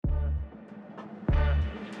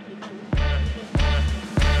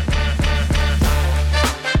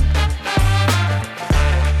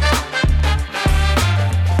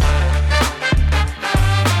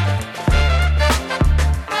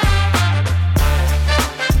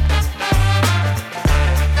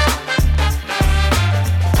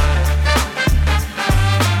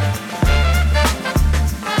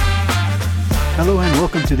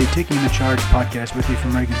to the Taking the Charge podcast with you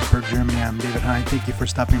from Regensburg, Germany. I'm David Hein. Thank you for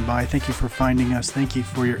stopping by. Thank you for finding us. Thank you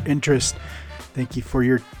for your interest. Thank you for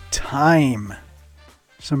your time.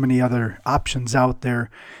 So many other options out there,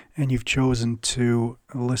 and you've chosen to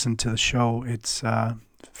listen to the show. It's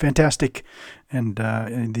fantastic, and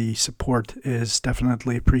the support is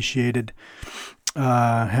definitely appreciated.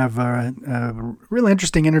 Have a really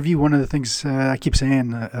interesting interview. One of the things I keep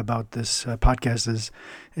saying about this podcast is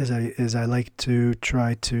I like to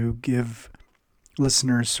try to give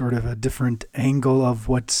listeners sort of a different angle of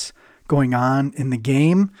what's going on in the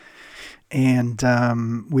game. And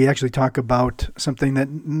we actually talk about something that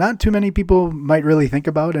not too many people might really think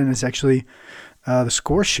about, and it's actually the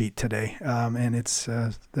score sheet today. And it's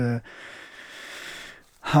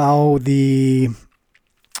how the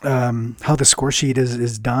score sheet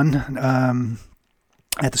is done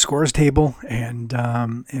at the scores table, and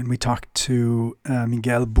we talked to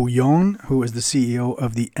Miguel Bullon, who is the CEO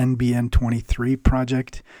of the NBN23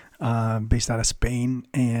 project, based out of Spain,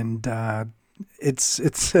 and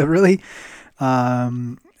it's a really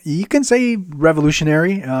you can say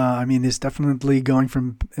revolutionary. I mean, it's definitely going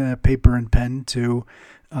from paper and pen to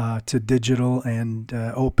digital, and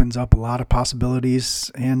opens up a lot of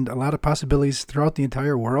possibilities throughout the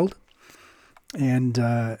entire world. And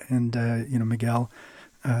Miguel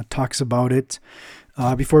talks about it.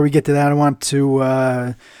 Before we get to that, I want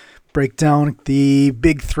to break down the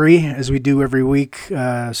big three, as we do every week,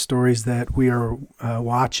 stories that we are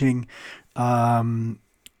watching.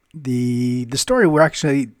 The story we're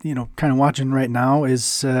actually kind of watching right now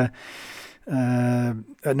is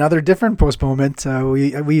another different postponement.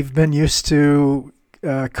 We've been used to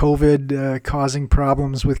COVID causing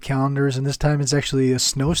problems with calendars, and this time it's actually a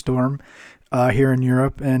snowstorm here in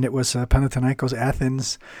Europe, and it was Panathinaikos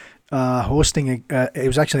Athens hosting it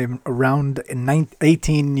was actually a round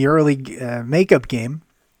 18 EuroLeague makeup game,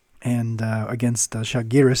 and against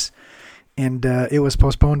Žalgiris, and it was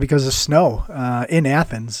postponed because of snow in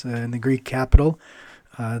Athens, in the Greek capital.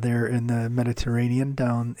 There in the Mediterranean,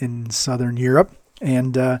 down in southern Europe,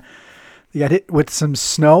 and they got hit with some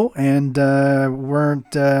snow, and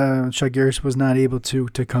Žalgiris was not able to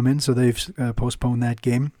come in, so they've postponed that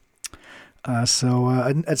game. So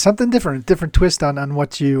it's something different twist on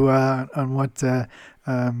what you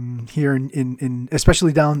here in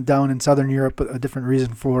especially down in southern Europe, a different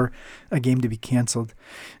reason for a game to be canceled.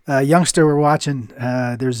 Youngster we're watching,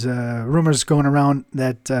 there's rumors going around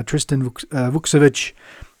that Tristan Vukcevic,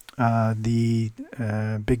 the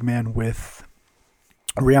big man with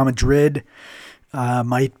Real Madrid,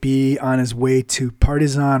 might be on his way to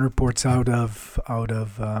Partizan. Reports out of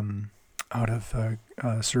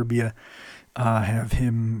Serbia have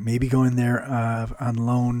him maybe going there on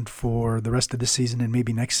loan for the rest of the season and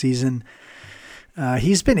maybe next season.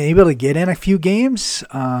 He's been able to get in a few games,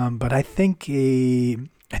 but I think a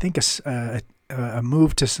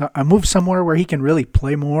move somewhere where he can really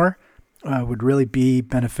play more would really be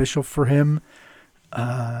beneficial for him.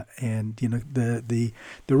 And the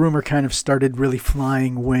rumor kind of started really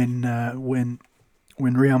flying when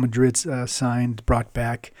Real Madrid brought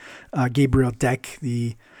back Gabriel Deck,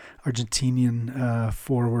 the Argentinian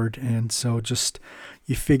forward, and so just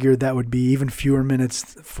you figured that would be even fewer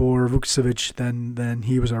minutes for Vukcevic than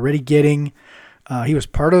he was already getting. He was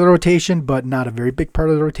part of the rotation, but not a very big part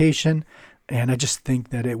of the rotation, and I just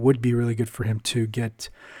think that it would be really good for him to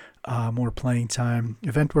get more playing time.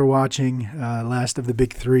 Event we're watching, last of the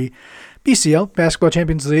big three, BCL, Basketball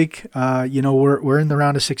Champions League. We're in the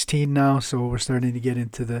round of 16 now, so we're starting to get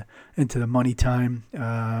into the money time.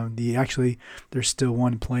 There's still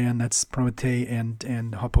one play-in, that's Prometei and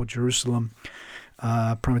Hapoel Jerusalem.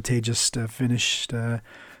 Prometei just finished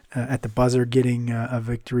at the buzzer, getting a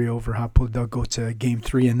victory over Hapoel. They'll go to Game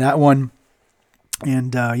 3 in that one,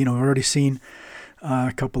 and we've already seen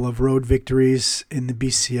a couple of road victories in the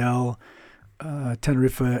BCL.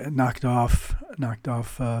 Tenerife knocked off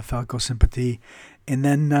Falco Sympathy, and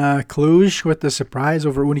then Cluj with the surprise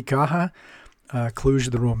over Unicaja.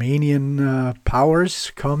 Cluj, the Romanian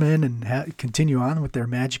powers, come in and continue on with their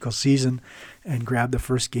magical season and grab the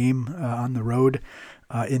first game on the road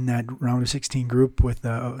in that round of 16 group with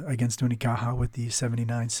against Unicaja with the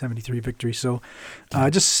 79-73 victory. So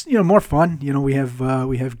just more fun. We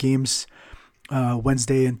have games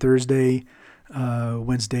Wednesday and Thursday.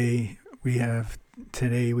 Wednesday we have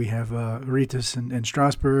Ritus and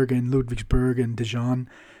Strasbourg and Ludwigsburg and Dijon,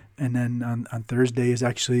 and then on Thursday is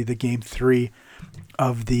actually the game 3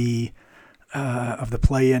 of the of the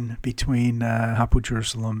play-in between Hapoel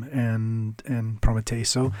Jerusalem and Prometei.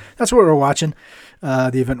 So that's what we're watching.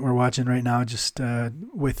 The event we're watching right now, just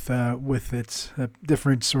with its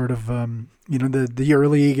different sort of the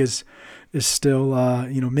EuroLeague is still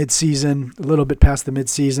mid-season, a little bit past the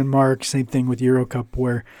mid-season mark. Same thing with Euro Cup,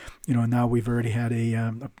 where now we've already had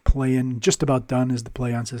a play-in just about done as the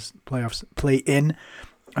play-in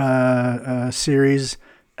series,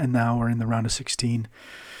 and now we're in the round of 16.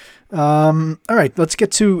 All right, let's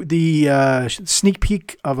get to the sneak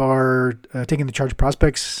peek of our Taking the Charge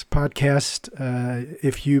Prospects podcast.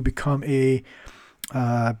 If you become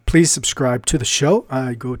please subscribe to the show.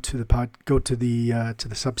 Go to the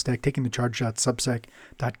Substack,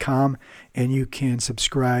 takingthecharge.substack.com, and you can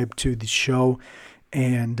subscribe to the show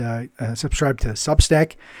and subscribe to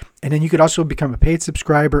Substack. And then you could also become a paid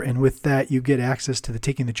subscriber, and with that, you get access to the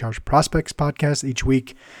Taking the Charge Prospects podcast. Each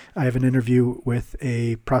week, I have an interview with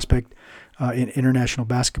a prospect in international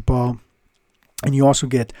basketball, and you also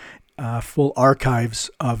get full archives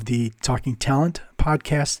of the Talking Talent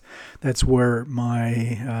podcast. That's where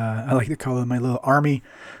I like to call it my little army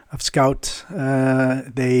of scouts.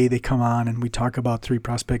 They come on, and we talk about 3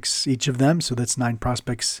 prospects, each of them. So that's 9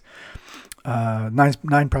 prospects.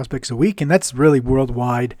 Nine prospects a week, and that's really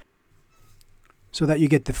worldwide, so that you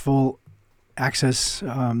get the full access,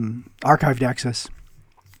 archived access.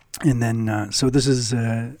 And then, so this is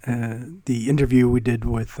the interview we did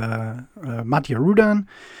with Matija Rudan,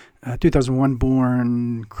 2001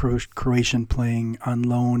 born Croatian, playing on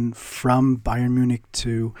loan from Bayern Munich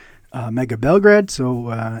to Mega Belgrade. So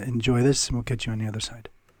enjoy this, and we'll catch you on the other side.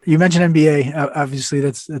 You mentioned NBA. Obviously,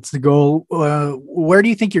 that's the goal. Where do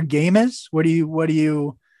you think your game is? What do you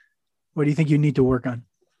think you need to work on?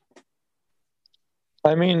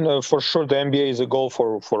 I mean, for sure, the NBA is a goal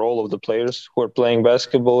for all of the players who are playing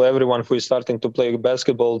basketball. Everyone who is starting to play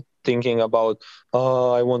basketball, thinking about,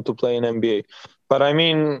 I want to play in NBA. But I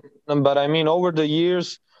mean, over the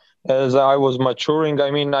years, as I was maturing,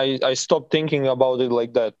 I stopped thinking about it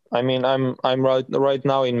like that. I mean, I'm right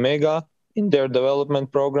now in Mega, in their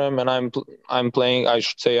development program, and I'm playing. I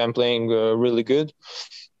should say I'm playing really good.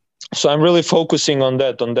 So I'm really focusing on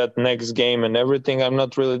that next game and everything. I'm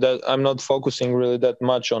not focusing really that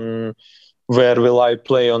much on where will I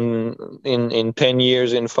play in 10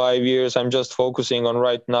 years, in 5 years. I'm just focusing on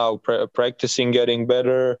right now, practicing, getting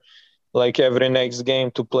better, like every next game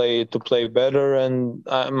to play better. And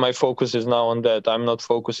my focus is now on that. I'm not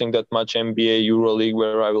focusing that much NBA, EuroLeague,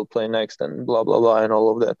 where I will play next, and blah blah blah and all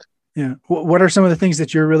of that. Yeah. What are some of the things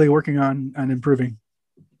that you're really working on improving?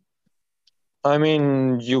 I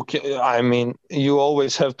mean, you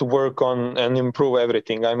always have to work on and improve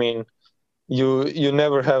everything. I mean, you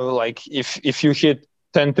never have, like, if you hit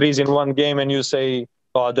 10 threes in one game and you say,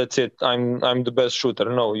 oh, that's it, I'm the best shooter.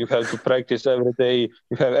 No, you have to practice every day.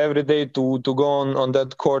 You have every day to go on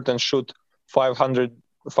that court and shoot 500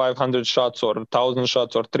 shots or 1,000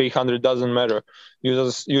 shots or 300, doesn't matter.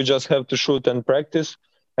 You just have to shoot and practice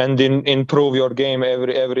and improve your game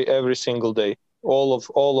every single day. All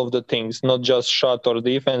of the things, not just shot or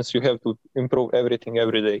defense. You have to improve everything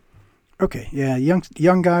every day. Okay, yeah,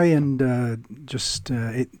 young guy, and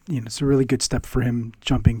it's a really good step for him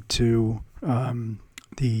jumping to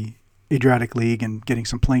the Adriatic League and getting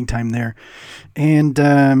some playing time there. And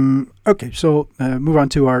okay, so move on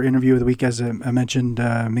to our interview of the week. As I mentioned,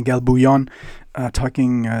 Miguel Bullon,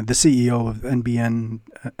 talking the CEO of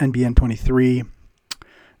NBN23.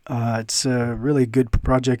 It's a really good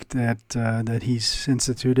project that he's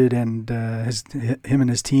instituted, and him and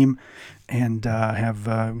his team, and have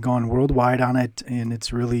gone worldwide on it. And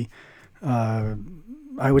it's really, I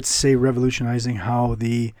would say, revolutionizing how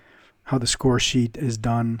the score sheet is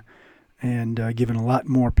done, and giving a lot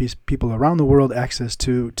more people around the world access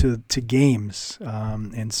to games.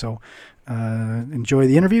 And so enjoy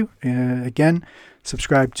the interview. Again,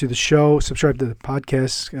 subscribe to the show, subscribe to the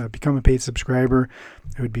podcast, become a paid subscriber.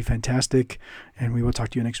 It would be fantastic. And we will talk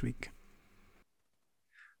to you next week.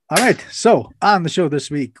 All right. So on the show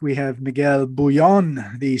this week, we have Miguel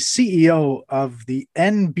Bullon, the CEO of the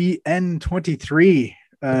NBN23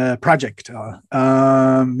 project.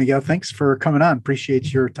 Miguel, thanks for coming on.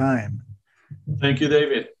 Appreciate your time. Thank you,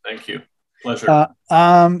 David. Thank you. Pleasure.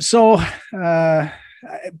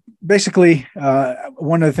 Basically,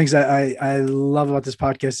 one of the things that I love about this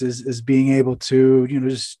podcast is being able to,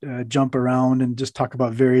 just jump around and just talk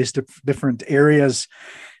about various different areas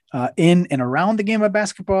in and around the game of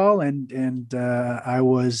basketball. And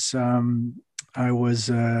this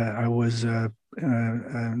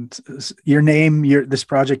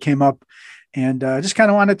project came up, and just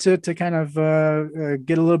kind of wanted to kind of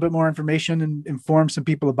get a little bit more information and inform some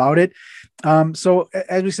people about it. So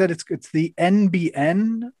as we said, it's the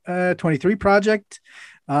NBN 23 project.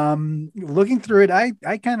 Looking through it,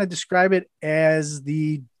 I kind of describe it as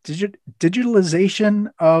the digitalization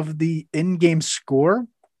of the in-game score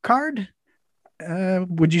card.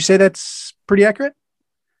 Would you say that's pretty accurate?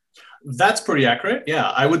 That's pretty accurate. Yeah,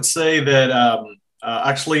 I would say that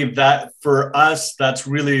actually that for us, that's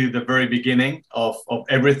really the very beginning of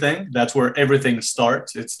everything. That's where everything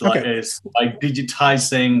starts. It's like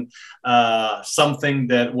digitizing something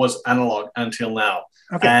that was analog until now.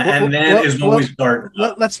 Okay, And then is when we start.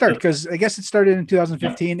 Let's start, because I guess it started in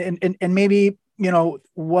 2015, and maybe,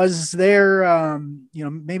 was there,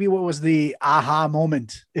 maybe what was the aha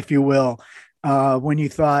moment, if you will, when you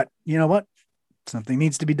thought, you know what, something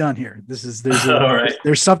needs to be done here.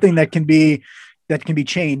 There's something that can be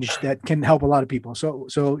changed that can help a lot of people. So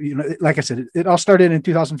like I said, it all started in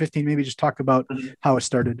 2015. Maybe just talk about how it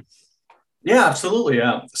started. Yeah, absolutely.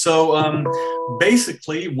 Yeah. So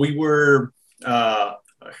basically, we were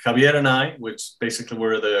Javier and I, which basically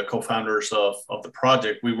were the co-founders of the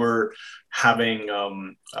project. We were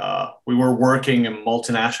we were working in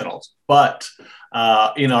multinationals, but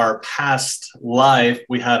in our past life,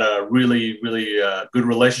 we had a really, really good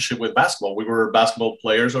relationship with basketball. We were basketball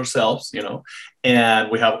players ourselves,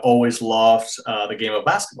 and we have always loved the game of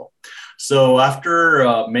basketball. So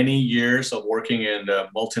after many years of working in the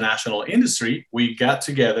multinational industry, we got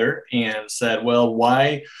together and said, well,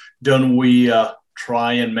 why don't we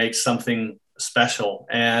try and make something special?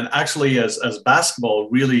 And actually, as basketball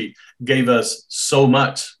really gave us so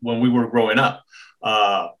much when we were growing up,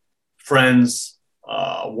 friends,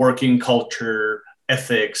 working culture,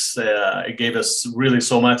 ethics, it gave us really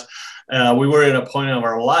so much. We were at a point of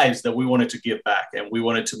our lives that we wanted to give back, and we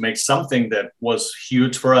wanted to make something that was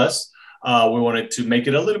huge for us. We wanted to make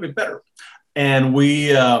it a little bit better. And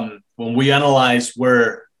we, when we analyzed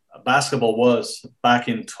where basketball was back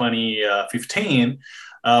in 2015,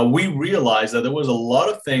 we realized that there was a lot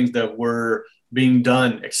of things that were being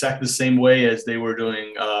done exactly the same way as they were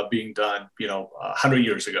being done, 100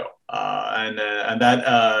 years ago. And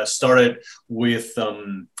that started with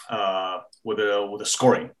the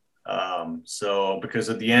scoring. So because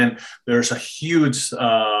at the end, there's a huge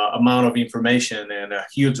amount of information and a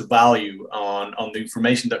huge value on the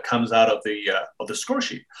information that comes out of the score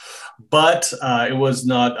sheet, but it was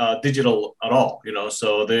not digital at all.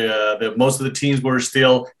 So the most of the teams were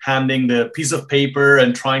still handing the piece of paper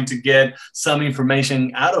and trying to get some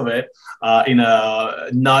information out of it in a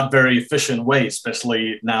not very efficient way,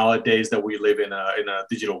 especially nowadays that we live in a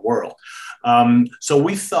digital world. So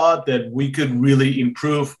we thought that we could really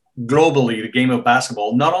improve globally the game of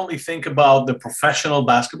basketball, not only think about the professional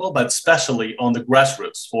basketball, but especially on the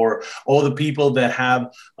grassroots for all the people that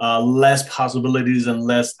have less possibilities and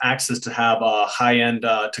less access to have high-end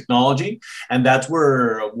technology. And that's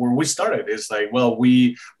where we started. It's like, well,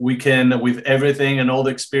 we can, with everything and all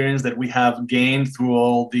the experience that we have gained through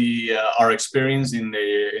all our experience in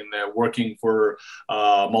working for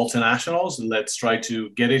multinationals, let's try to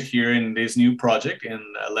get it here in this new project, and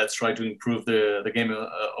let's try to improve the game of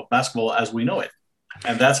basketball as we know it.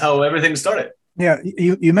 And that's how everything started. Yeah,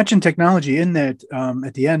 you mentioned technology in that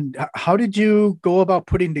at the end. How did you go about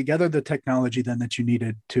putting together the technology then that you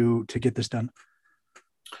needed to get this done?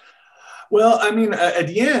 Well, I mean, at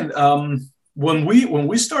the end, when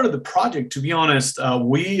we started the project, to be honest,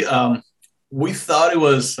 we thought it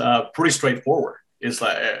was pretty straightforward. It's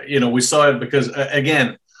like, we saw it because,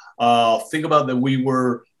 again, think about that we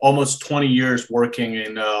were almost 20 years working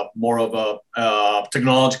in more of a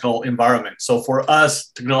technological environment. So for us,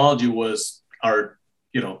 technology was our,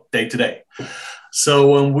 day to day.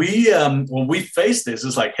 So when we face this,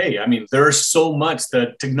 it's like, hey, I mean, there's so much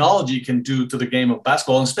that technology can do to the game of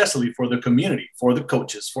basketball, and especially for the community, for the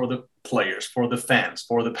coaches, for the players, for the fans,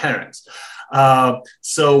 for the parents.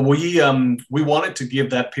 So we wanted to give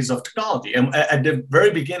that piece of technology. And at the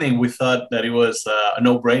very beginning, we thought that it was a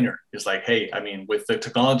no-brainer. It's like, hey, I mean, with the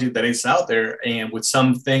technology that is out there and with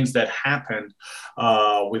some things that happened,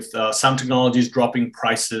 with some technologies dropping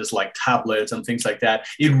prices like tablets and things like that,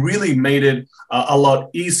 it really made it a lot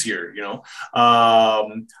easier,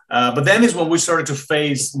 but then is when we started to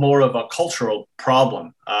face more of a cultural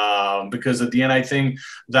problem, because at the end, I think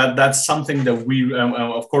that's something that we,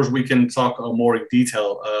 of course, we can talk more in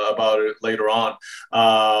detail about it later on.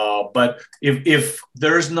 But if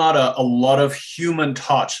there's not a lot of human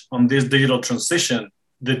touch on this digital transition,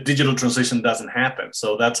 the digital transition doesn't happen.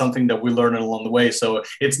 So that's something that we learned along the way. So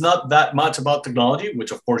it's not that much about technology,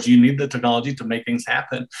 which of course you need the technology to make things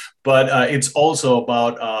happen, but it's also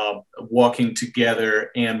about walking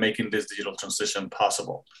together and making this digital transition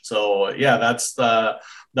possible. So yeah, that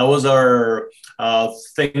was our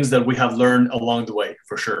things that we have learned along the way,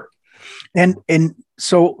 for sure. And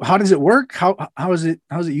so how does it work? How is it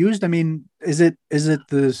used? I mean, is it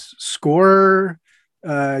the score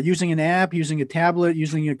using an app, using a tablet,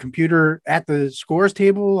 using a computer at the scores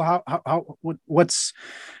table? What's,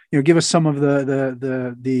 give us some of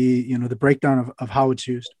the breakdown of how it's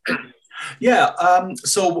used. Yeah.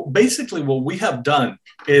 So basically what we have done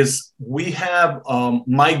is we have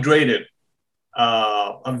migrated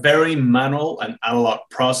a very manual and analog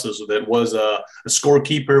process that was a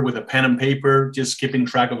scorekeeper with a pen and paper, just keeping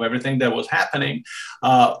track of everything that was happening,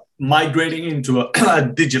 migrating into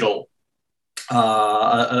a digital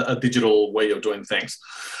way of doing things.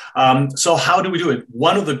 So how do we do it?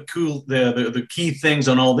 One of the key things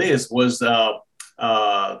on all this was the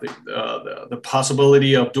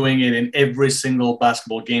possibility of doing it in every single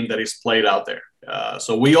basketball game that is played out there.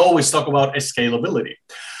 So we always talk about scalability.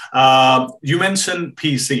 You mentioned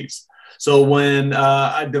PCs. So when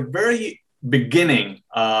at the very beginning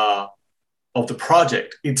of the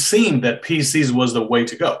project, it seemed that PCs was the way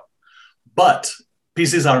to go, but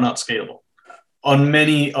PCs are not scalable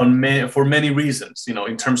for many reasons.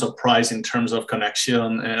 In terms of price, in terms of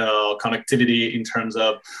connectivity, in terms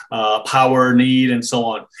of power need, and so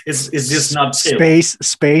on. It's just not scalable.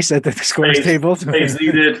 Space at the scores table. Space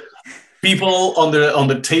needed. People on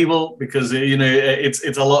the table, because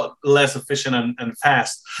it's a lot less efficient and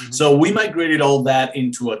fast. Mm-hmm. So we migrated all that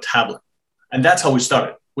into a tablet, and that's how we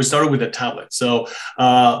started. We started with a tablet. So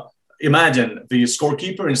imagine the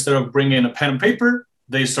scorekeeper, instead of bringing a pen and paper,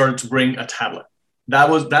 they started to bring a tablet.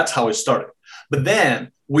 That's how it started. But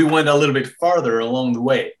then we went a little bit farther along the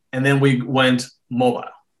way, and then we went mobile,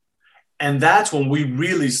 and that's when we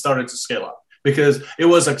really started to scale up, because it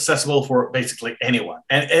was accessible for basically anyone,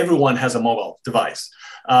 and everyone has a mobile device.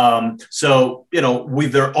 So,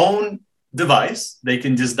 with their own device, they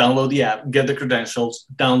can just download the app, get the credentials,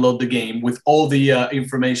 download the game with all the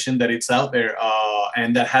information that it's out there,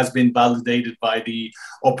 and that has been validated by the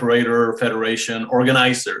operator, federation,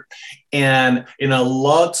 organizer. And in a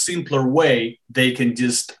lot simpler way, they can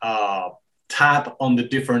just tap on the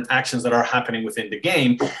different actions that are happening within the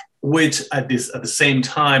game, which at the same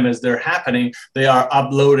time as they're happening, they are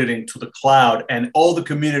uploaded into the cloud, and all the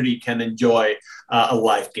community can enjoy a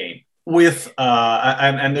live game. With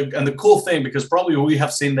and the cool thing, because probably we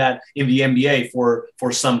have seen that in the NBA for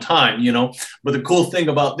some time, but the cool thing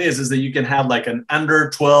about this is that you can have like an under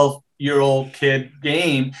 12-year-old kid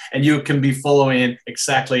game, and you can be following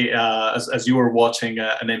exactly as you were watching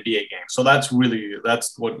an NBA game. So that's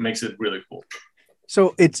what makes it really cool.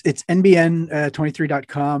 So it's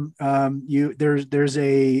NBN23.com. There's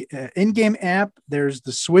a in-game app. There's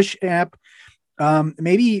the Swish app.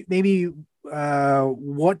 Maybe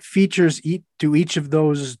what features do each of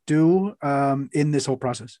those do in this whole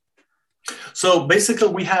process? So basically,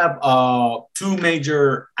 we have two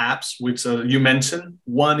major apps, which you mentioned.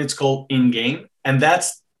 One, it's called In-Game, and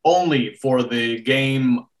that's only for the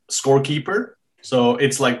game scorekeeper. So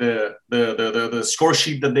it's like the score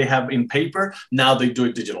sheet that they have in paper. Now they do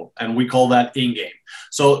it digital, and we call that In-Game.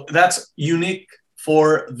 So that's unique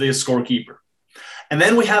for the scorekeeper. And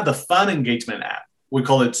then we have the fun engagement app. We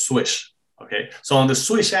call it Swish. Okay, so on the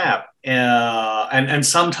Swish app, and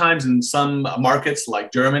sometimes in some markets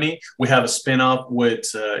like Germany, we have a spin-off with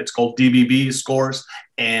it's called DBB Scores,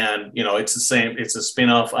 and it's the same. It's a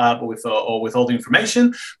spin-off app with all the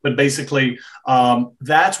information, but basically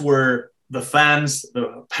that's where the fans,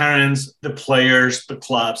 the parents, the players, the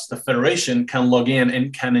clubs, the federation can log in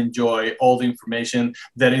and can enjoy all the information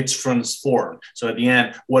that it's transformed. So at the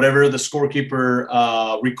end, whatever the scorekeeper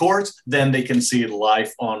records, then they can see it live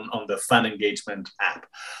on the fan engagement app.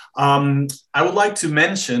 I would like to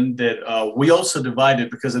mention that we also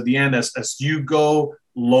divided, because at the end, as you go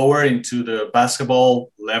lower into the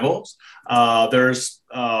basketball levels, there's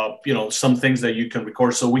some things that you can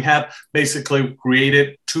record. So we have basically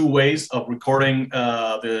created two ways of recording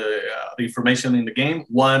the information in the game.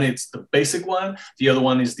 One, it's the basic one. The other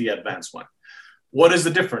one is the advanced one. What is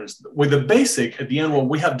the difference? With the basic, at the end, what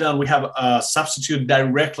we have done, we have substituted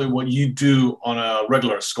directly what you do on a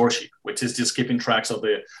regular score sheet, which is just keeping tracks of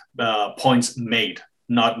the points made,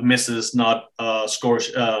 not misses, not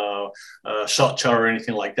shot chart or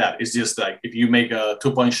anything like that. It's just like if you make a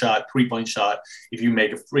 2-point shot, 3-point shot, if you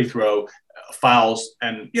make a free throw, fouls,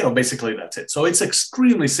 and basically that's it. So it's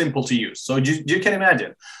extremely simple to use. So you can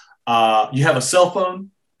imagine You have a cell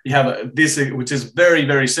phone. You have this, which is very,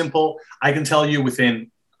 very simple. I can tell you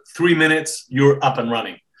within 3 minutes, you're up and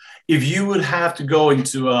running. If you would have to go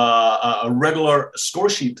into a regular score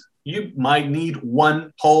sheet, you might need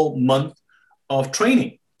 1 whole month of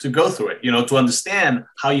training to go through it, to understand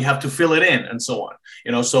how you have to fill it in and so on.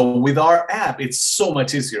 So with our app, it's so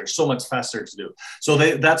much easier, so much faster to do. So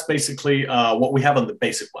that's basically what we have on the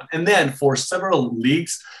basic one. And then for several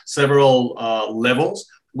leagues, several levels,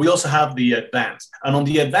 we also have the advanced. And on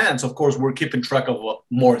the advanced, of course, we're keeping track of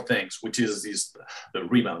more things, which is the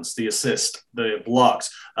rebounds, the assist, the blocks,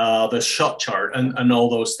 the shot chart, and all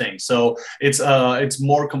those things. So it's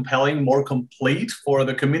more compelling, more complete for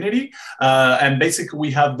the community. And basically,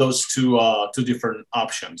 we have those two different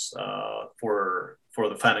options for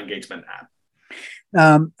the fan engagement app.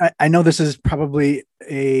 I know this is probably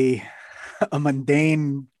a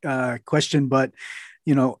mundane question, but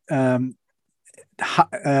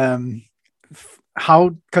how,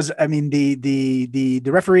 because I mean the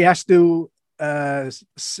referee has to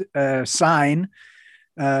sign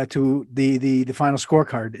to the final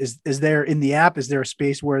scorecard. Is there in the app? Is there a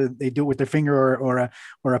space where they do it with their finger or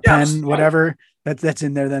a pen, whatever that's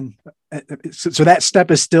in there? Then so that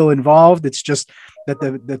step is still involved. It's just that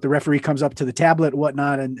the referee comes up to the tablet,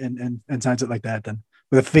 whatnot, and signs it like that, then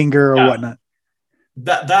with a finger or whatnot.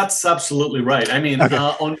 That's absolutely right. I mean, okay.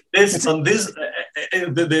 on this,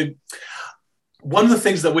 one of the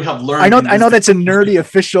things that we have learned. I know that's a nerdy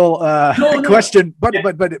official question, but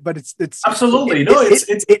it's absolutely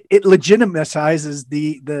it legitimizes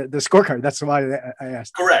the scorecard. That's why I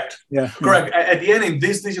asked. Correct. Yeah. Correct. At the end, in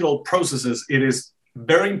these digital processes, it is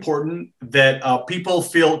very important that people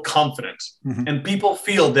feel confident and people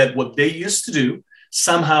feel that what they used to do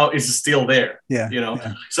somehow is still there. Yeah.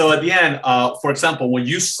 So at the end, for example, when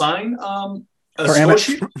you sign a score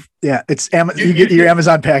sheet, it's you get your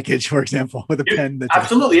Amazon package, for example, with a pen.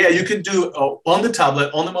 Absolutely, yeah. You can do on the tablet,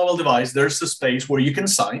 on the mobile device. There's a space where you can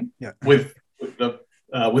sign with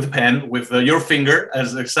a pen, with your finger,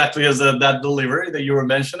 as exactly as that delivery that you were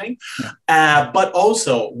mentioning. Yeah. But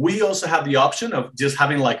also, we also have the option of just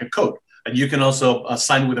having like a code. And you can also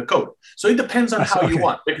sign with a code. So it depends on how you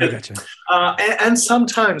want. Because, and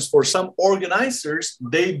sometimes for some organizers,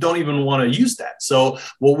 they don't even want to use that. So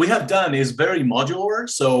what we have done is very modular.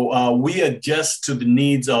 So we adjust to the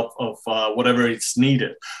needs of whatever is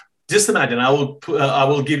needed. Just imagine, I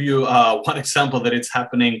will give you one example that it's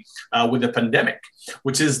happening with the pandemic,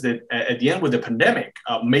 which is that at the end with the pandemic,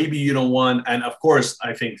 maybe you don't want, and of course,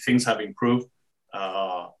 I think things have improved.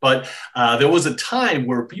 But there was a time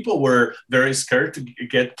where people were very scared to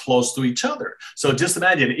get close to each other. So just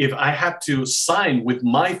imagine if I had to sign with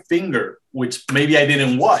my finger, which maybe I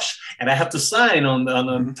didn't wash, and I have to sign on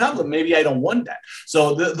the tablet, maybe I don't want that.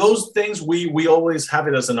 So those things, we always have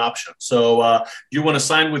it as an option. So you want to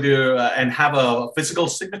sign with your and have a physical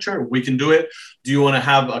signature, we can do it. Do you want to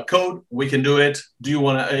have a code? We can do it. Do you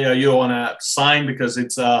want to you want to sign because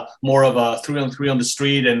it's more of a 3-on-3 on the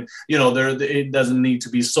street, and it doesn't need to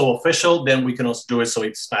be so official? Then we can also do it so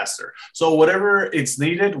it's faster. So whatever it's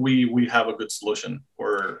needed, we have a good solution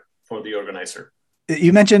for the organizer.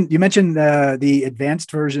 You mentioned the advanced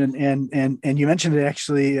version, and you mentioned it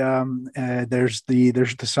actually. There's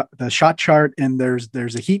the shot chart, and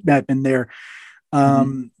there's a heat map in there.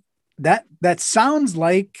 That sounds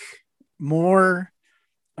like more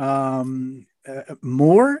and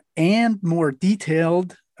more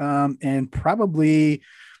detailed and probably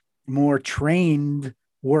more trained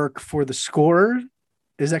work for the scorer.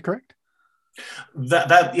 Is that correct?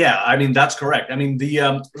 Yeah, I mean, that's correct. I mean,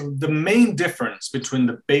 the main difference between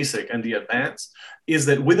the basic and the advanced is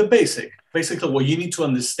that with the basic, basically what you need to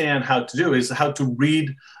understand how to do is how to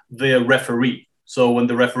read the referee. So when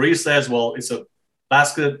the referee says, well, it's a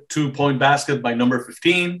basket, 2-point basket by number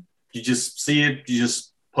 15, you just see it, you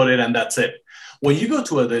just put it, and that's it. When you go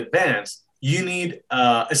to the advanced, you need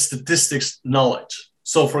a statistics knowledge.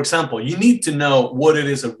 So for example, you need to know what it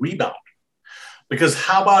is a rebound. Because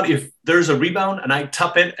how about if there's a rebound and I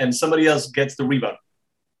tap it and somebody else gets the rebound?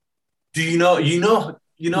 Do you know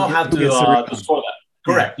how to score that?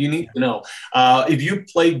 Correct. You need to know. If you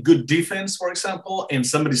play good defense, for example, and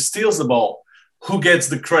somebody steals the ball, who gets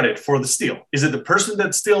the credit for the steal? Is it the person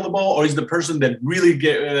that steals the ball, or is the person that really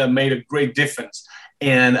made a great defense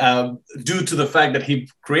and due to the fact that he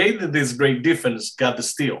created this great defense, got the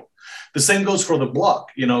steal? The same goes for the block.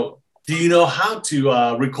 Do you know how to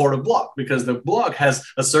record a block? Because the block has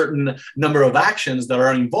a certain number of actions that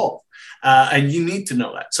are involved, and you need to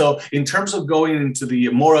know that. So in terms of going into the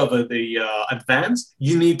more of the advanced,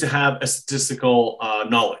 you need to have a statistical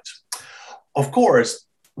knowledge. Of course,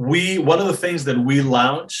 one of the things that we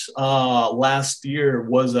launched last year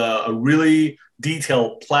was a really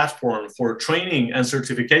detailed platform for training and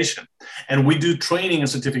certification. And we do training and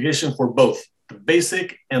certification for both the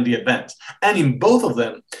basic and the advanced. And in both of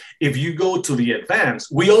them, if you go to the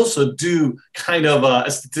advanced, we also do kind of a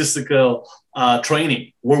statistical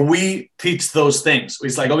training where we teach those things.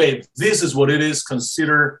 It's like, okay, this is what it is,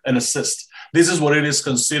 consider an assist. This is what it is,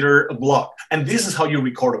 consider a block. And this is how you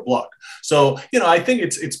record a block. So, I think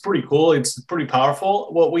it's pretty cool. It's pretty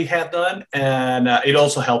powerful what we have done, and it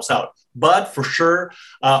also helps out. But for sure,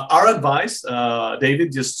 our advice,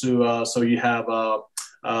 David, just to so you have a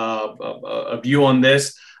view on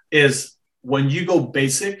this, is when you go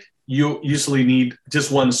basic, you usually need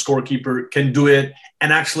just one scorekeeper can do it.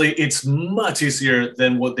 And actually, it's much easier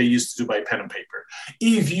than what they used to do by pen and paper.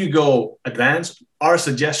 If you go advanced, our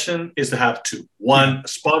suggestion is to have two. One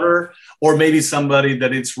spotter, or maybe somebody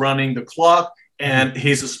that is running the clock and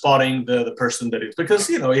he's spotting the person that is, because,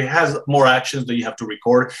 it has more actions that you have to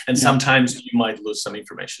record. And sometimes you might lose some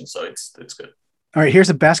information. So it's good. All right, here's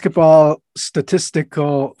a basketball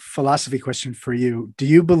statistical philosophy question for you. Do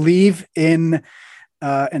you believe in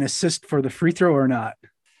an assist for the free throw or not?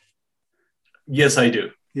 Yes, I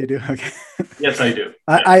do. You do? Okay. Yes, I do.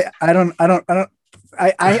 I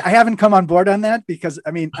haven't come on board on that because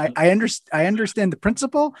I understand the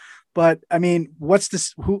principle, but what's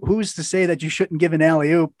this? Who's to say that you shouldn't give an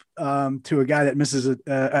alley-oop to a guy that misses an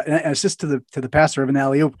assist to the passer of an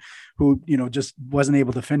alley-oop who just wasn't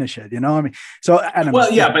able to finish it? So I don't know.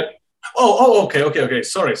 Well, yeah, but okay.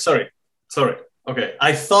 Sorry. Okay,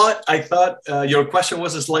 I thought your question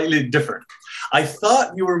was slightly different. I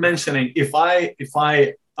thought you were mentioning if I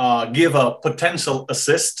give a potential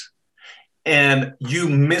assist and you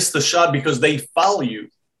miss the shot because they follow you.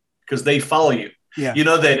 Yeah. You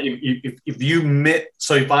know that if you miss,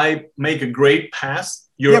 so if I make a great pass,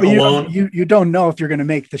 you're alone. You don't know if you're going to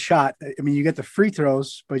make the shot. You get the free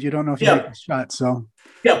throws, but you don't know if you make the shot. So.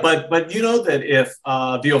 Yeah, but you know that if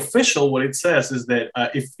the official, what it says is that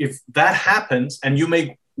if that happens and you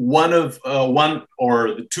make one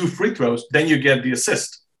or the two free throws, then you get the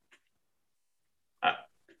assist.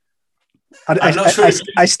 I'm not sure.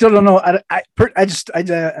 I still don't know. I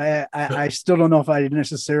still don't know if I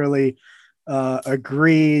necessarily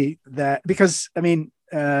agree that, because if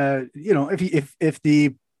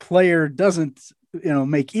the player doesn't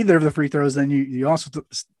make either of the free throws, then you also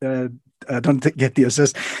don't get the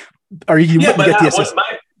assist, or you wouldn't get the assist.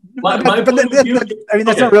 That's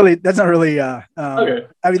not really. Okay.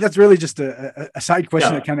 That's really just a side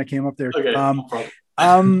question that kind of came up there. Okay.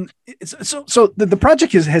 So the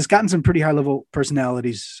project has gotten some pretty high level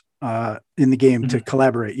personalities in the game to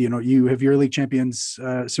collaborate. You have your league champions,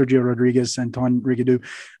 Sergio Rodriguez, Antoine Rigaudot,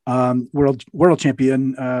 world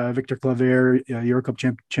champion, Victor Claver, Euro Cup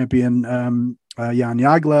champion, Jan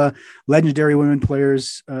Jagla, legendary women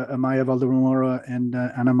players, Amaya Valderrama and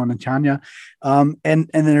Ana Montaña. And then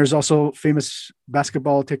there's also famous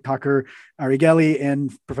basketball TikToker Ari Gelli and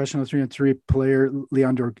professional 3-on-3 player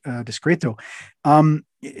Leandro Discreto.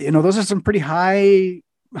 Those are some pretty high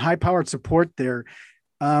powered support there.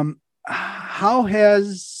 How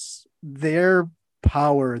has their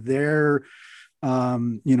power, their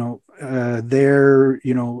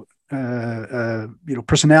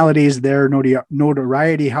personalities, their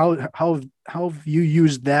notoriety, how have you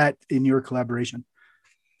used that in your collaboration?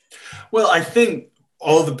 Well, I think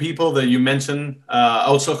all the people that you mentioned,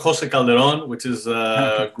 also Jose Calderon, which is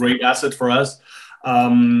a great asset for us.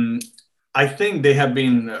 I think they have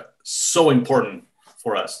been so important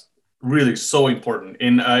for us. Really so important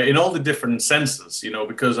in all the different senses,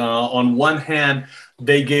 because on one hand,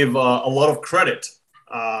 they gave a lot of credit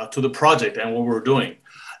to the project and what we're doing.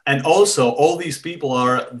 And also all these people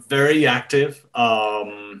are very active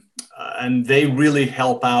and they really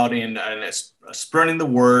help out in spreading the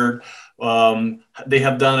word. They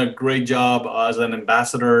have done a great job as an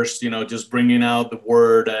ambassadors, just bringing out the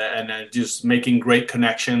word and just making great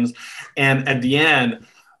connections. And at the end,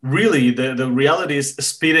 really, the reality is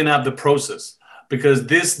speeding up the process, because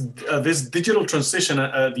this digital transition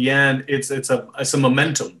at the end, it's a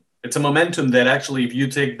momentum. It's a momentum that actually, if you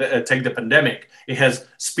take the pandemic, it has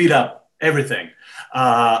speed up everything.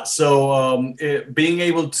 Being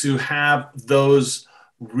able to have those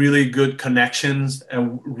really good connections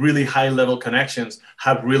and really high level connections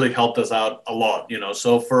have really helped us out a lot,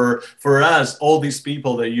 So for us, all these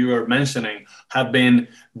people that you are mentioning have been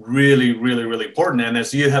really, really, really important. And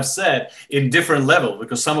as you have said, in different levels,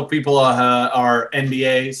 because some people are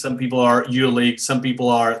NBA, some people are EuroLeague, some people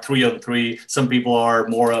are 3-on-3, some people are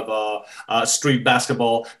more of a street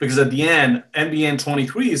basketball. Because at the end,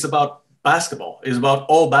 NBN23 is about basketball. It's about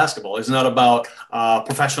all basketball. It's not about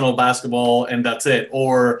professional basketball and that's it,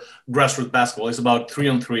 or grassroots basketball. It's about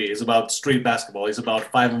 3-on-3. It's about street basketball. It's about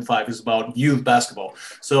 5-on-5. It's about youth basketball.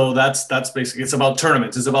 So that's basically, it's about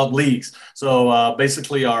tournaments. It's about leagues. So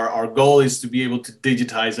basically our goal is to be able to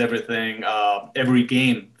digitize everything, every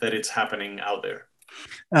game that it's happening out there.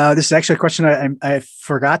 This is actually a question I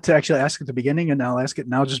forgot to actually ask at the beginning, and I'll ask it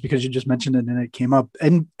now just because you just mentioned it and it came up.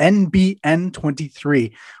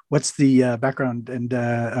 NBN23. What's the background and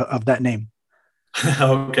of that name?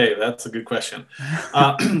 Okay, that's a good question.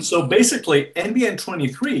 So basically,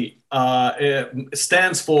 NBN23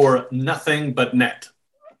 stands for nothing but net,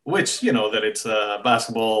 which, you know, that it's a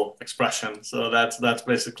basketball expression. So that's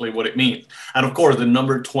basically what it means. And of course, the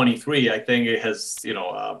number 23, I think it has, you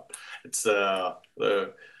know, it's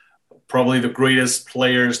probably the greatest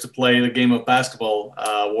players to play the game of basketball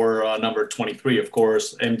were number 23, of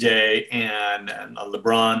course, MJ and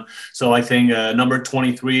LeBron. So I think number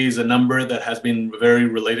 23 is a number that has been very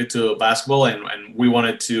related to basketball, and we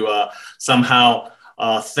wanted to somehow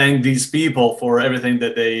thank these people for everything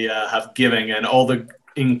that they have given and all the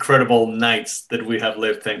incredible nights that we have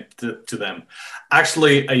lived thanks to them.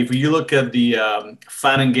 Actually, if you look at the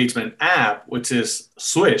fan engagement app, which is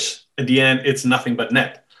Swish, at the end, it's nothing but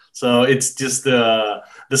net. So it's just the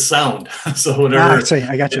sound. So whatever.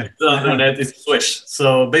 I got you. It's Swish.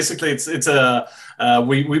 So basically, it's a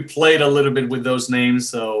we played a little bit with those names.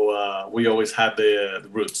 So we always had the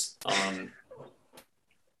roots.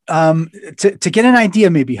 To get an idea,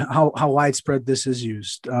 maybe how widespread this is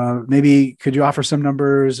used. Maybe could you offer some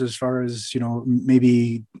numbers as far as, you know,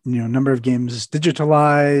 maybe, you know, number of games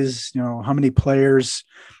digitalized, you know, how many players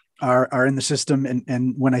are in the system,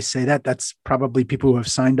 and when I say that, that's probably people who have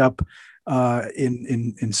signed up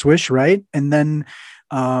in Swish, right? And then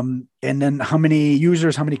how many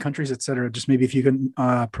users, how many countries, et cetera. Just maybe if you can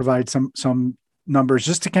provide some numbers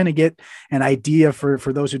just to kind of get an idea for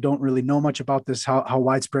those who don't really know much about this, how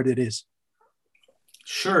widespread it is.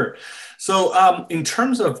 Sure. So in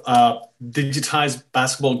terms of digitized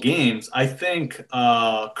basketball games, I think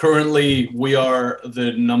currently we are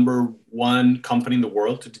the number one company in the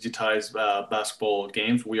world to digitize basketball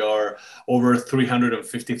games. We are over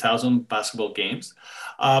 350,000 basketball games.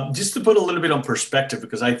 Just to put a little bit on perspective,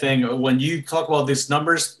 because I think when you talk about these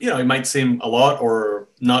numbers, you know, it might seem a lot or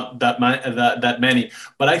not that many.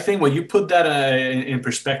 But I think when you put that in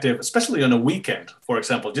perspective, especially on a weekend, for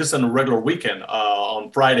example, just on a regular weekend,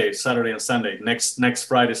 on Friday, Saturday, and Sunday, next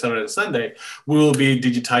Friday, Saturday, and Sunday, we will be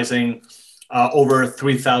digitizing over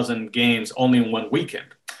 3,000 games only in one weekend.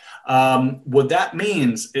 What that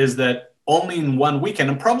means is that only in one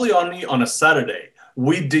weekend, and probably only on a Saturday,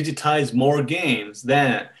 we digitize more games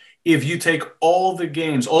than if you take all the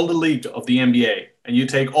games, all the league of the NBA, and you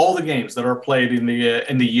take all the games that are played in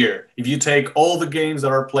the year. If you take all the games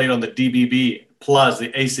that are played on the DBB plus the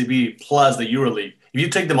ACB plus the EuroLeague, if you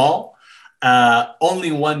take them all,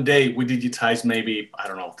 only one day we digitize maybe, I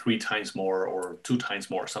don't know, 3 times more or 2 times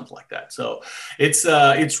more, something like that. So it's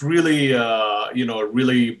really you know, a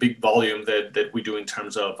really big volume that we do in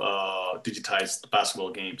terms of digitized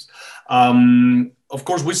basketball games. Of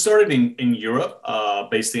course, we started in Europe,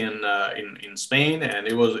 based in Spain, and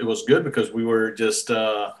it was good because we were just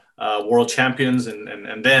world champions,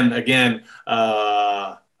 and then again.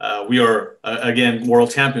 We are again world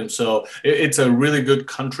champions, so it's a really good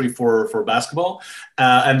country for basketball.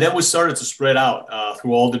 And then we started to spread out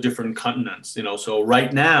through all the different continents. You know, so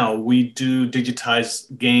right now we do digitize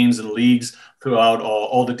games and leagues throughout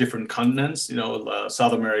all the different continents. You know,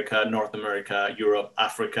 South America, North America, Europe,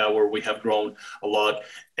 Africa, where we have grown a lot.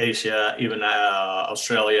 Asia, even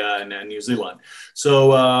Australia and New Zealand.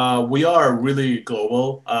 So we are really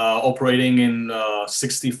global, operating in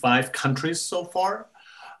 65 countries so far.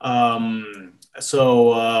 Those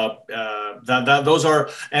are,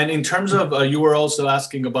 and in terms of you were also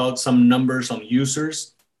asking about some numbers on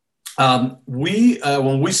users.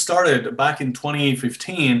 When we started back in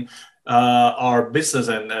 2015, our business,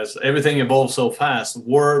 and as everything evolved so fast,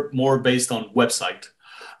 were more based on website,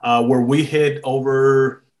 where we hit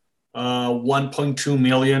over 1.2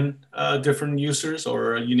 million different users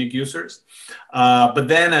or unique users. But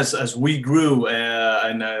then as we grew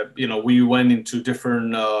and you know, we went into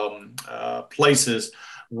different places,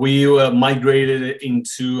 we migrated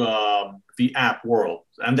into the app world.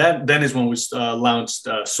 And then is when we launched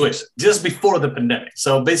Swish, just before the pandemic.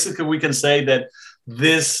 So basically we can say that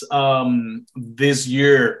this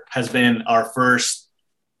year has been our first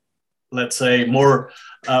let's say, more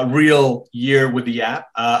real year with the app.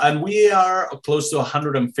 And we are close to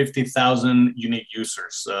 150,000 unique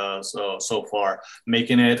users so far,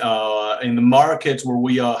 making it in the markets where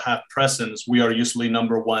we have presence, we are usually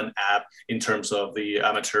number one app in terms of the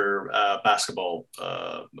amateur basketball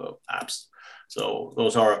apps. So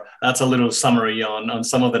that's a little summary on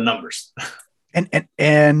some of the numbers.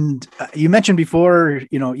 And you mentioned before,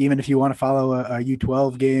 even if you want to follow a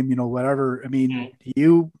U12 game, whatever, I mean,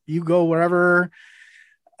 you go wherever,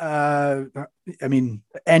 I mean,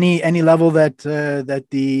 any level that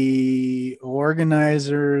the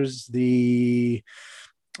organizers, I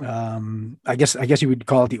guess you would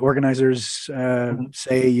call it the organizers,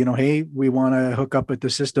 say, hey, we want to hook up with the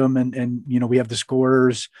system and we have the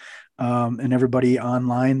scorers, and everybody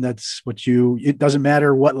online. That's what it doesn't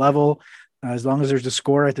matter what level. As long as there's a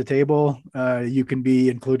score at the table, you can be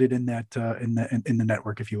included in that in the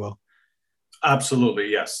network, if you will. Absolutely,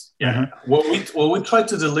 yes. Yeah. What we try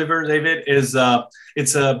to deliver, David, is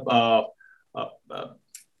it's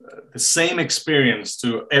the same experience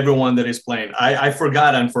to everyone that is playing. I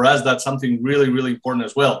forgot, and for us, that's something really, really important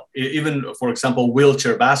as well. Even, for example,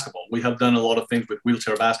 wheelchair basketball. We have done a lot of things with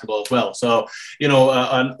wheelchair basketball as well. So,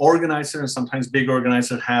 an organizer and sometimes big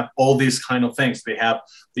organizers have all these kind of things. They have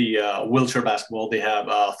the wheelchair basketball. They have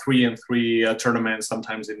 3-on-3 tournaments,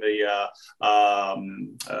 sometimes in the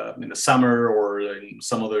summer or in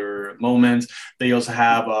some other moments. They also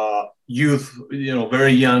have youth,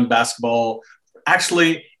 very young basketball.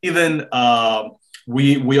 Actually, even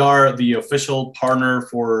we are the official partner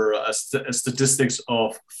for statistics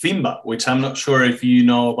of FIMBA, which I'm not sure if you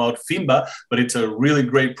know about FIMBA, but it's a really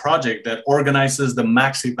great project that organizes the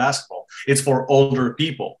Maxi basketball. It's for older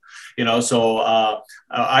people, So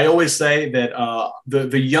I always say that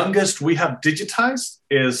the youngest we have digitized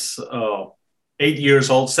is 8 years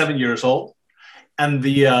old, 7 years old, and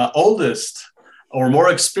the oldest or more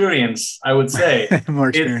experienced, I would say, more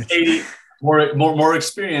experienced. It's 80. More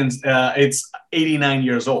experienced. It's 89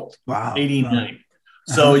 years old. Wow. 89. Wow.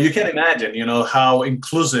 So you can imagine, how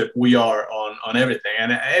inclusive we are on everything,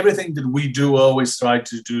 and everything that we do always try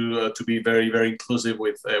to do to be very, very inclusive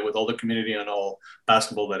with all the community and all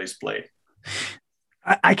basketball that is played.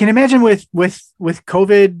 I can imagine with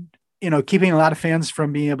COVID, keeping a lot of fans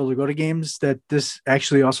from being able to go to games, that this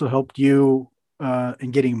actually also helped you in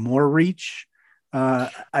getting more reach. I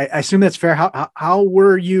assume that's fair. How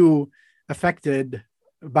were you affected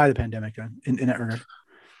by the pandemic then, in that regard?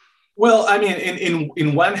 Well, I mean,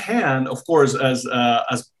 in one hand, of course, as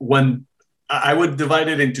when I would divide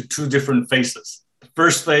it into two different phases. The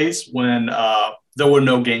first phase, when there were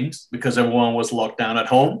no games because everyone was locked down at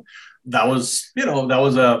home, that was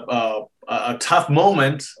a tough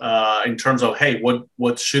moment in terms of, hey,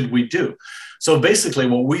 what should we do? So basically,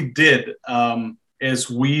 what we did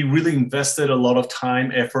is we really invested a lot of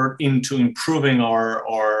time, effort into improving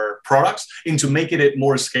our products, into making it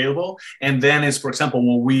more scalable. And then is, for example,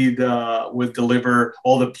 when we deliver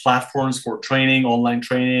all the platforms for training,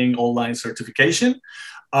 online certification.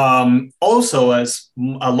 Also, as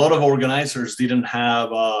a lot of organizers didn't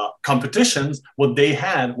have competitions, what they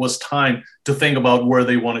had was time to think about where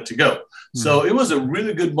they wanted to go. So it was a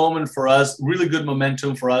really good moment for us, really good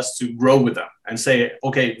momentum for us to grow with them and say,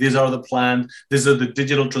 okay, these are the plan. This is the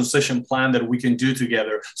digital transition plan that we can do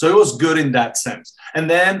together. So it was good in that sense. And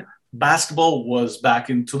then basketball was back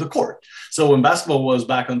into the court. So when basketball was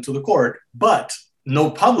back onto the court, but no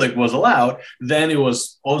public was allowed, then it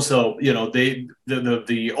was also, all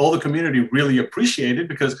the community really appreciated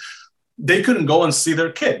because they couldn't go and see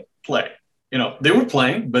their kid play. They were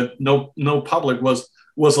playing, but no public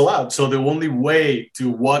was allowed. So the only way to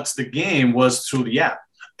watch the game was through the app.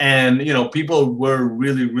 And, people were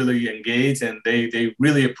really, really engaged, and they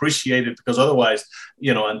really appreciated, because otherwise,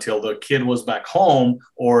 until the kid was back home,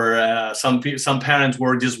 or some parents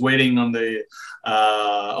were just waiting on the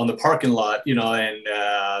parking lot,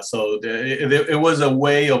 so it was a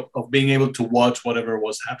way of being able to watch whatever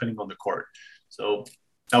was happening on the court. So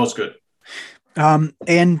that was good.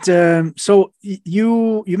 So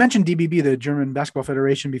you mentioned DBB, the German Basketball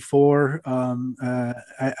Federation, before. I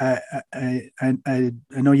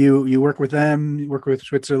know you work with them. You work with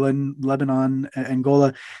Switzerland, Lebanon,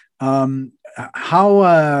 Angola.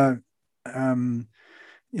 How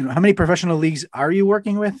many professional leagues are you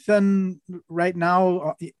working with then right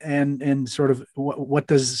now? And sort of what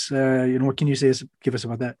does what can you give us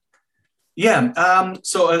about that? Yeah.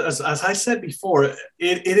 So as I said before,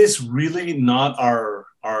 it is really not our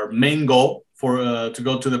main goal to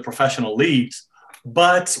go to the professional leagues.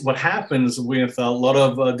 But what happens with a lot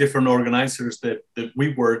of different organizers that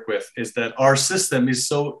we work with is that our system is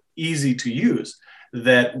so easy to use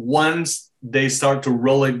that once they start to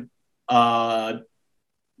roll it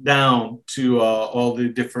down to all the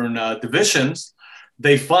different divisions,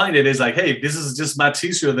 they find it is like, hey, this is just much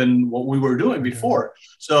easier than what we were doing before.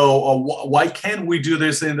 So why can't we do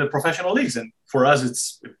this in the professional leagues? And for us,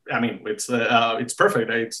 it's perfect.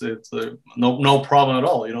 It's no problem at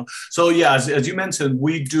all, you know. So yeah, as you mentioned,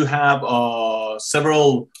 we do have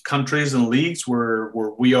several countries and leagues where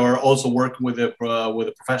we are also working with the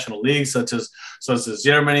professional leagues, such as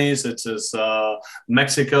Germany, such as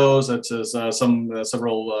Mexico, such as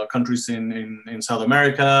several countries in South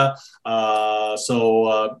America.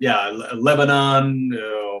 Lebanon.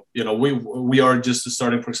 You know, we are just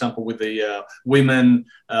starting, for example, with the women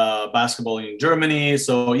basketball in Germany.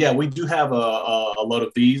 So yeah, we do have a lot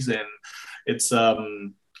of these, and it's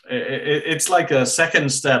like a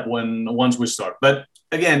second step once we start. But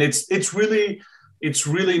again, it's really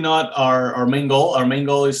not our main goal. Our main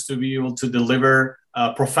goal is to be able to deliver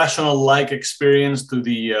a professional-like experience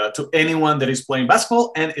to anyone that is playing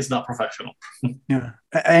basketball and is not professional. Yeah.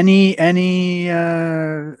 Any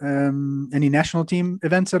national team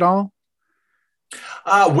events at all?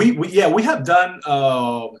 We have done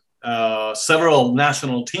several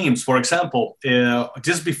national teams. For example,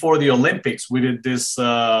 just before the Olympics, we did this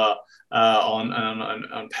on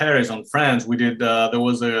Paris, on France. We did there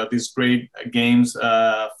was these great games,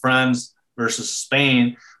 France versus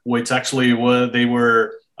Spain, which actually they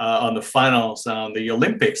were on the finals on the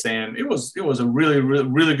Olympics, and it was a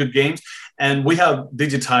really good game. And we have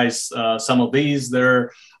digitized some of these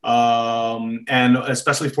there, and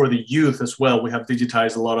especially for the youth as well, we have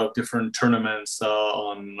digitized a lot of different tournaments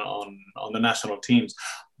on the national teams.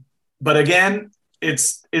 But again,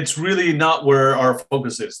 it's really not where our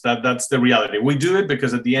focus is. That's the reality. We do it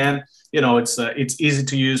because at the end, you know, it's easy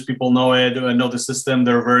to use. People know it, know the system.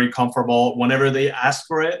 They're very comfortable. Whenever they ask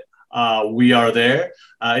for it, we are there.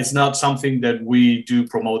 It's not something that we do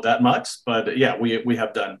promote that much, but yeah, we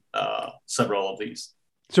have done several of these.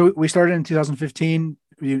 So we started in 2015.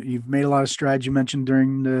 You've made a lot of strides. You mentioned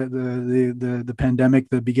during the pandemic,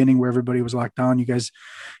 the beginning where everybody was locked down. You guys,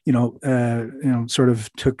 sort of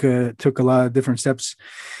took a lot of different steps.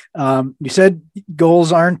 You said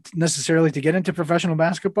goals aren't necessarily to get into professional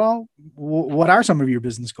basketball. What are some of your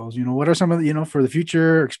business goals? You know, what are some of the, for the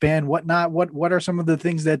future, expand, whatnot? What are some of the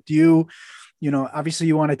things that obviously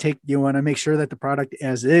you want to make sure that the product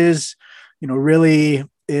as is, really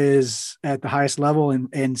is at the highest level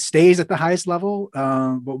and stays at the highest level.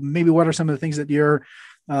 But maybe what are some of the things that you're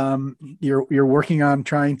working on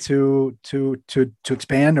trying to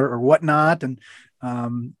expand or whatnot? And,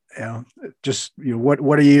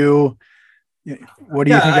 what are you thinking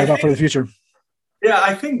about for the future? Yeah,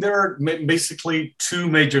 I think there are basically two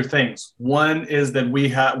major things. One is that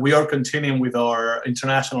we are continuing with our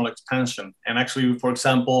international expansion. And actually, for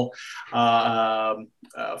example, for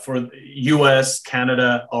U.S.,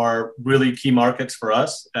 Canada are really key markets for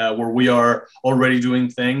us, where we are already doing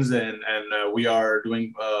things and we are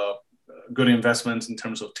doing good investments in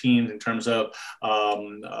terms of teams, in terms of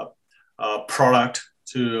product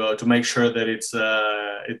to make sure that it's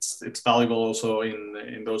valuable also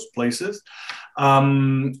in those places.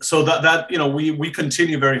 So that we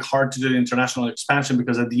continue very hard to do international expansion,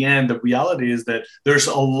 because at the end the reality is that there's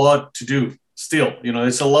a lot to do still.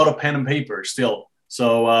 It's a lot of pen and paper still.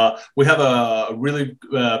 So we have a really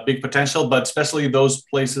big potential, but especially those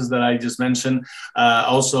places that I just mentioned.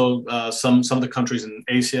 Also, some of the countries in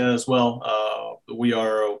Asia as well. We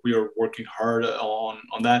are working hard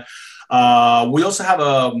on that. We also have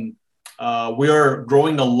we are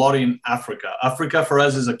growing a lot in Africa. Africa for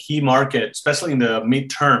us is a key market, especially in the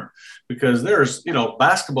midterm, because there's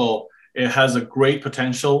basketball. It has a great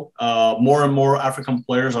potential. More and more African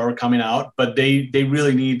players are coming out, but they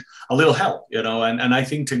really need a little help, and I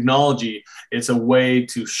think technology is a way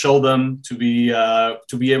to show them, to be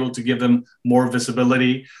able to give them more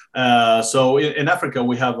visibility. So in Africa,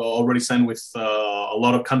 we have already signed with a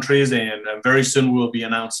lot of countries, and very soon we'll be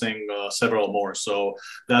announcing several more. So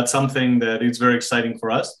that's something that is very exciting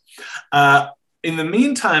for us. In the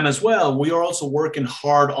meantime, as well, we are also working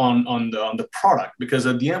hard on the product, because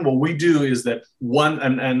at the end, what we do is that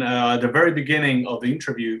at the very beginning of the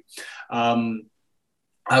interview,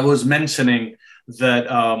 I was mentioning that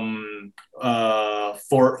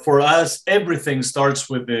for us, everything starts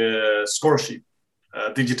with the score sheet,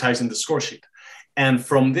 digitizing the score sheet. And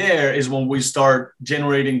from there is when we start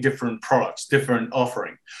generating different products, different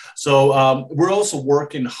offering. So we're also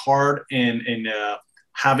working hard in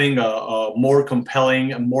having a more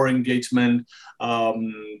compelling and more engagement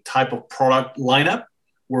type of product lineup,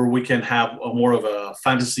 where we can have more of a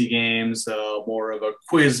fantasy games, more of a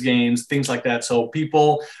quiz games, things like that. So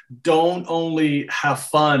people don't only have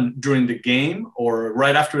fun during the game or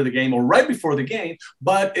right after the game or right before the game,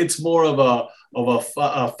 but it's more of a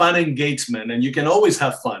fun engagement, and you can always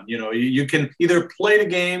have fun. You can either play the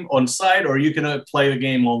game on site or you can play the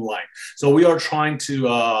game online. So we are trying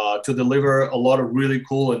to deliver a lot of really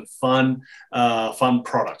cool and fun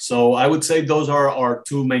products. So I would say those are our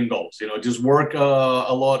two main goals. Just work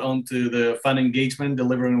a lot onto the fun engagement,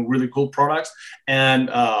 delivering really cool products, and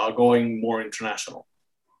going more international.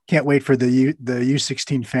 Can't wait for the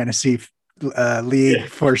U16 fantasy league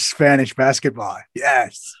for Spanish basketball.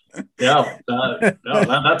 Yes. Yeah,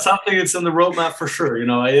 that's something that's in the roadmap for sure.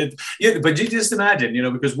 But you just imagine,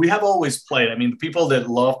 because we have always played. I mean, the people that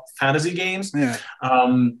love fantasy games,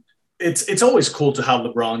 it's always cool to have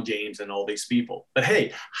LeBron James and all these people. But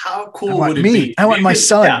hey, how cool would it be? I want my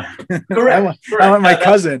son. Yeah, correct. I want my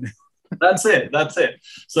cousin. That's it.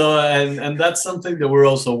 So, and that's something that we're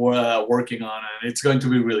also working on, and it's going to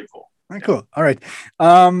be really cool. Cool. All right.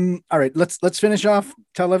 All right. Let's finish off.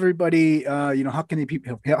 Tell everybody, how can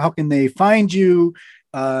they find you?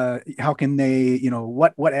 How can they,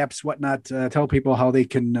 what apps, whatnot, tell people how they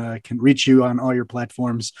can reach you on all your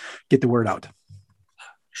platforms, get the word out.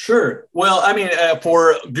 Sure. Well, I mean,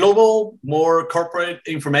 for global, more corporate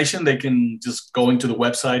information, they can just go into the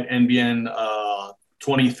website,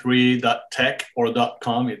 NBN23.tech or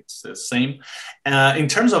 .com. It's the same. In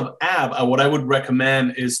terms of app, what I would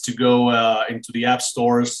recommend is to go into the app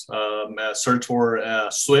stores, search for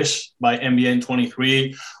Swish by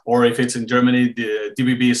NBN23, or if it's in Germany, the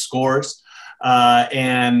DBB Scores.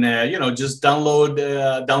 And just download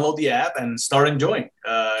the app and start enjoying.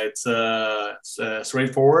 It's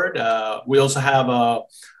straightforward. We also have a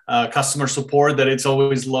customer support that it's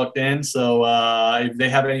always logged in. So if they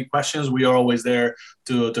have any questions, we are always there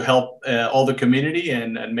to help all the community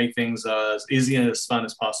and make things as easy and as fun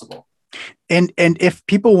as possible. And if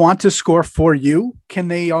people want to score for you, can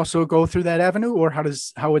they also go through that avenue, or how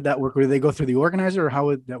would that work? Would they go through the organizer, or how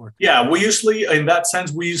would that work? Yeah, we usually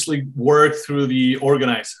work through the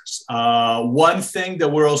organizers. One thing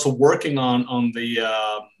that we're also working on the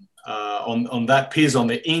on that piece, on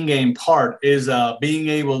the in-game part, is being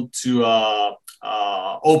able to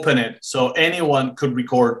open it so anyone could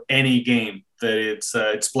record any game that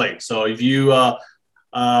it's played. So if you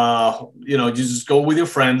you just go with your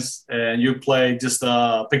friends and you play just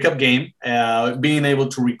a pickup game, being able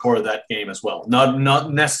to record that game as well.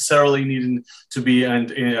 Not necessarily needing to be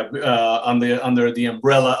under the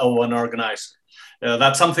umbrella of an organizer.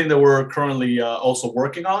 That's something that we're currently also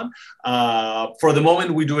working on. For the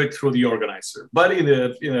moment, we do it through the organizer, but in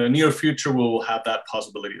the near future, we will have that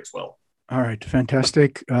possibility as well. All right,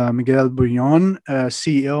 fantastic. Miguel Bullon,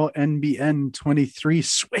 CEO, NBN23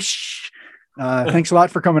 Swish. Thanks a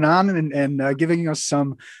lot for coming on and giving us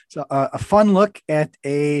a fun look at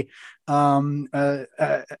a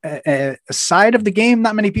side of the game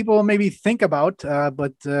not many people maybe think about,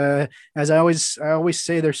 but as I always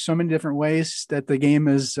say, there's so many different ways that the game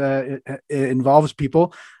it involves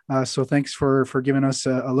people. So thanks for giving us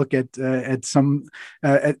a look at something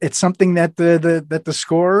that the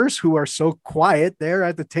scorers, who are so quiet there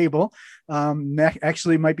at the table,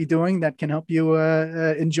 actually might be doing that can help you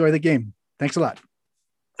enjoy the game. Thanks a lot.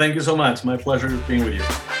 Thank you so much. My pleasure being with you.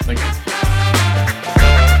 Thank you.